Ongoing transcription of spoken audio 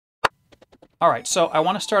Alright, so I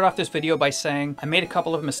want to start off this video by saying I made a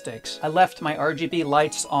couple of mistakes. I left my RGB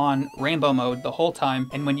lights on rainbow mode the whole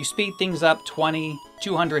time, and when you speed things up 20,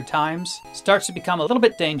 200 times, it starts to become a little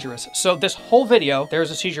bit dangerous. So this whole video,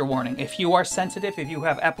 there's a seizure warning. If you are sensitive, if you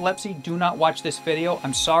have epilepsy, do not watch this video.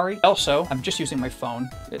 I'm sorry. Also, I'm just using my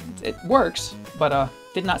phone. It works, but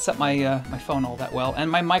did not set my my phone all that well.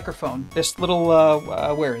 And my microphone, this little,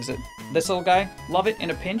 where is it? This little guy, love it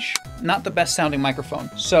in a pinch. Not the best sounding microphone.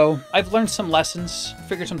 So I've learned some lessons,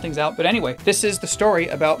 figured some things out. But anyway, this is the story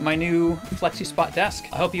about my new Flexispot desk.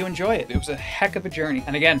 I hope you enjoy it. It was a heck of a journey.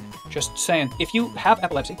 And again, just saying, if you have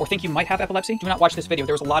epilepsy or think you might have epilepsy, do not watch this video.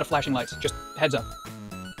 There was a lot of flashing lights. Just heads up.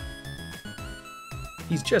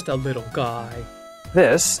 He's just a little guy.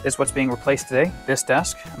 This is what's being replaced today, this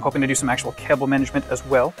desk. I'm hoping to do some actual cable management as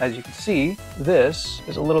well. As you can see, this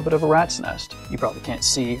is a little bit of a rat's nest. You probably can't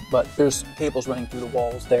see, but there's cables running through the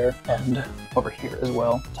walls there and over here as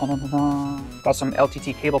well. Got some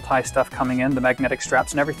LTT cable tie stuff coming in, the magnetic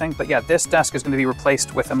straps and everything. But yeah, this desk is going to be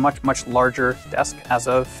replaced with a much, much larger desk as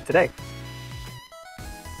of today.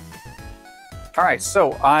 All right,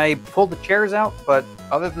 so I pulled the chairs out, but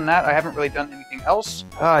other than that, I haven't really done anything else.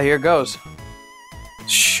 Here goes.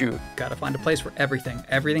 Shoot. Gotta find a place for everything.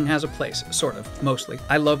 Everything has a place, sort of, mostly.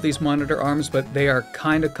 I love these monitor arms, but they are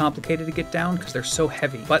kind of complicated to get down because they're so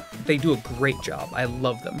heavy. But they do a great job. I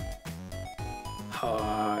love them.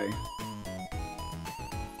 Hi.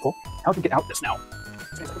 Cool. How to get out this now?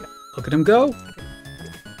 Look at him go.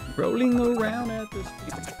 Rolling around at this.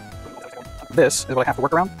 This is what I have to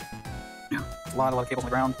work around. Yeah. A lot of cables on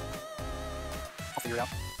the ground. I'll figure it out.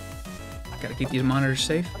 Gotta keep these monitors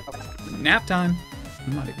safe. Nap time.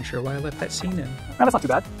 I'm not even sure why I left that scene in. No, that's not too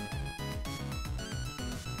bad.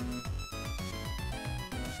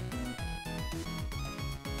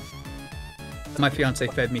 My fiance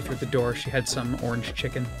fed me through the door. She had some orange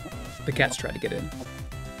chicken. The cats tried to get in.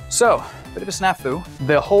 So, bit of a snafu.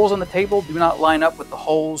 The holes on the table do not line up with the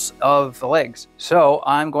holes of the legs. So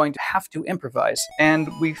I'm going to have to improvise. And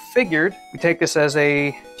we figured we'd take this as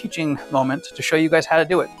a teaching moment to show you guys how to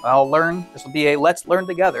do it. I'll learn. This will be a let's learn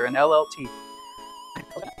together, an LLT.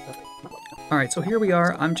 Alright, so here we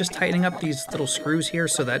are. I'm just tightening up these little screws here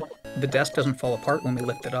so that the desk doesn't fall apart when we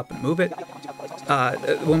lift it up and move it.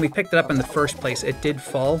 When we picked it up in the first place, it did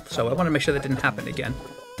fall, so I want to make sure that didn't happen again.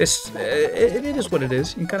 This, it is what it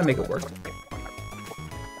is. You gotta make it work.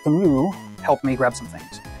 Can you help me grab some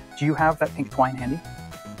things? Do you have that pink twine handy?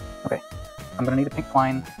 Okay, I'm gonna need a pink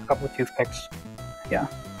twine, a couple of toothpicks. Yeah,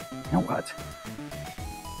 you know what?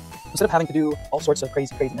 Instead of having to do all sorts of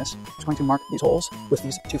craziness, I'm just going to mark these holes with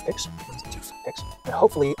these toothpicks. And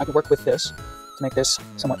hopefully I could work with this to make this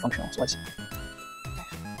somewhat functional. So let's...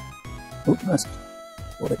 Oop, that's a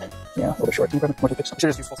little bit, yeah, a little bit short. Can you grab more toothpicks? I should have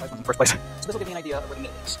just used full-size ones in the first place. So this will give me an idea of where the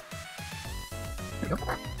knit is. There we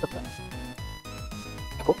go.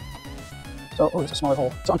 Cool. So, oh, there's a smaller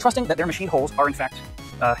hole. So I'm trusting that their machine holes are in fact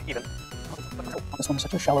even. This one is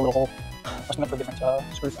such a shallow little hole. Must be meant for different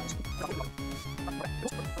screw size.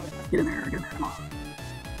 Get in there, come on.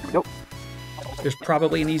 There we go. There's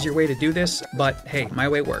probably an easier way to do this, but hey, my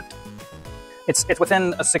way worked. It's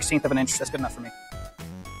within a 1/16 of an inch. That's good enough for me.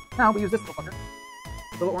 Now we use this little fucker,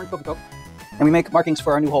 little orange Coca-Cola, and we make markings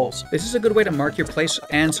for our new holes. This is a good way to mark your place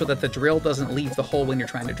and so that the drill doesn't leave the hole when you're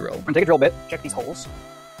trying to drill. We're gonna take a drill bit, check these holes,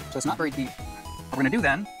 so it's not very deep. What we're gonna do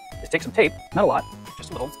then is take some tape, not a lot,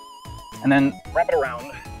 just a little, and then wrap it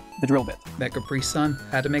around the drill bit. That Capri Sun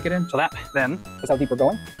had to make it in. So that then is how deep we're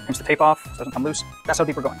going. Pinch the tape off so it doesn't come loose. That's how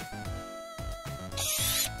deep we're going.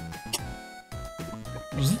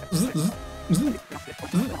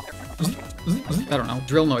 I don't know,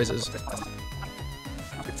 drill noises.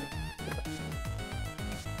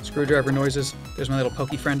 Screwdriver noises. There's my little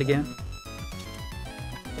pokey friend again.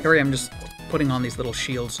 Here I am just putting on these little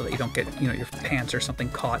shields so that you don't get, you know, your pants or something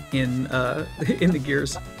caught in the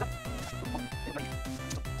gears.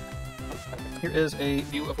 Here is a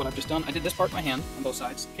view of what I've just done. I did this part by hand on both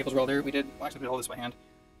sides. Cables were all there. Well, actually, we did all this by hand.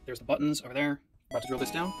 There's the buttons over there. About to drill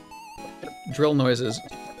this down. Drill noises.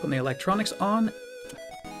 Putting the electronics on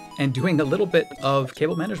and doing a little bit of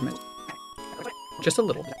cable management. Just a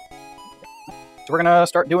little bit. So we're gonna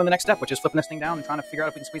start doing the next step, which is flipping this thing down and trying to figure out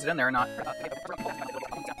if we can squeeze it in there or not.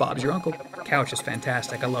 Bob's your uncle. Couch is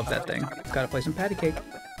fantastic. I love that thing. Gotta play some patty cake.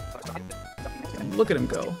 Look at him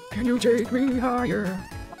go. Can you take me higher?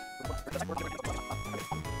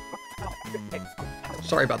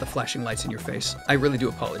 Sorry about the flashing lights in your face. I really do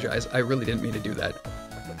apologize. I really didn't mean to do that.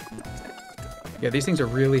 Yeah, these things are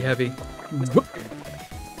really heavy. Whoop.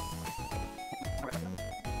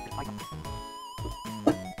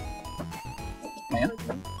 Man.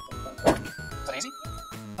 Is that easy?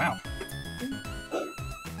 Wow.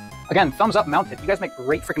 Again, thumbs up mounted. You guys make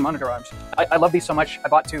great freaking monitor arms. I love these so much. I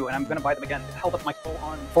bought 2 and I'm gonna buy them again. It held up my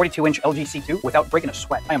full-on 42-inch LG C2 without breaking a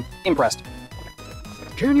sweat. I am impressed.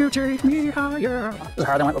 Can you take me higher? It was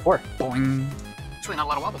higher than I went before. Boing. It's really not a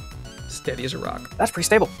lot of wobble. Steady as a rock. That's pretty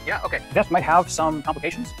stable. Yeah, okay. This might have some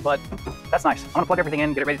complications, but that's nice. I'm gonna plug everything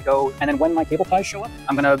in, get it ready to go, and then when my cable ties show up,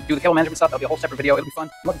 I'm gonna do the cable management stuff. That'll be a whole separate video. It'll be fun.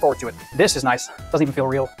 I'm looking forward to it. This is nice. Doesn't even feel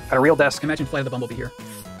real. Got a real desk. Imagine Flight of the Bumblebee here.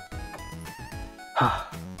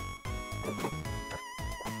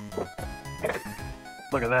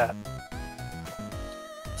 Look at that.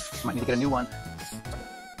 Might need to get a new one.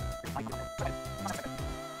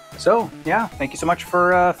 So, yeah, thank you so much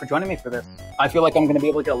for joining me for this. I feel like I'm going to be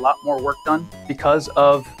able to get a lot more work done because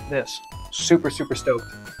of this. Super, super stoked.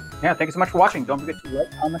 Yeah, thank you so much for watching. Don't forget to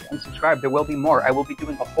like, comment, and subscribe. There will be more. I will be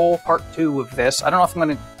doing a whole part 2 of this. I don't know if I'm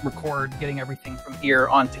going to record getting everything from here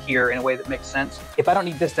onto here in a way that makes sense. If I don't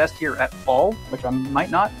need this desk here at all, which I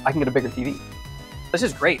might not, I can get a bigger TV. This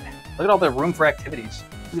is great. Look at all the room for activities.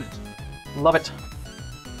 Love it.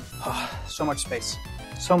 Oh, so much space.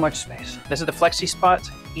 So much space. This is the Flexispot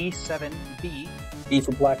E7B, B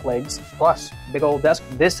for black legs, plus big old desk.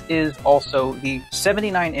 This is also the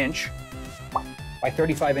 79-inch by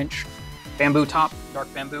 35-inch bamboo top,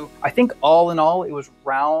 dark bamboo. I think all in all, it was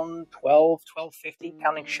around $12.50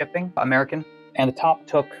 counting shipping, American. And the top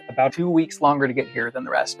took about 2 weeks longer to get here than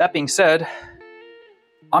the rest. That being said,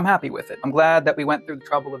 I'm happy with it. I'm glad that we went through the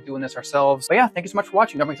trouble of doing this ourselves. But yeah, thank you so much for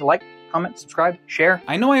watching. Don't forget to like, comment, subscribe, share.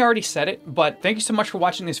 I know I already said it, but thank you so much for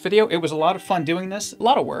watching this video. It was a lot of fun doing this, a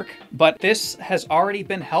lot of work, but this has already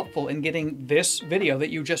been helpful in getting this video that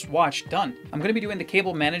you just watched done. I'm gonna be doing the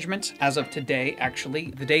cable management as of today,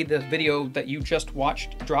 actually. The day the video that you just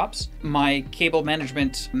watched drops, my cable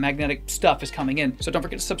management magnetic stuff is coming in. So don't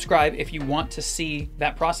forget to subscribe if you want to see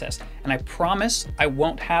that process. And I promise I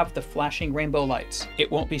won't have the flashing rainbow lights. It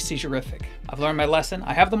won't be seizurific. I've learned my lesson.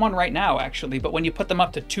 I have them on right now, actually, but when you put them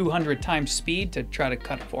up to 200 times speed to try to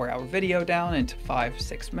cut a 4-hour video down into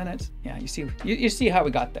 5-6 minutes, yeah, you see how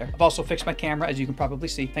we got there. I've also fixed my camera, as you can probably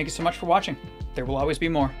see. Thank you so much for watching. There will always be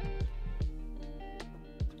more.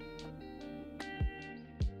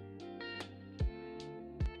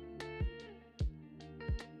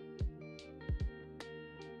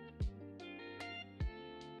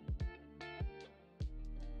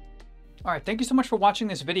 All right, thank you so much for watching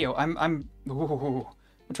this video. We'll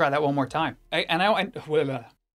try that one more time.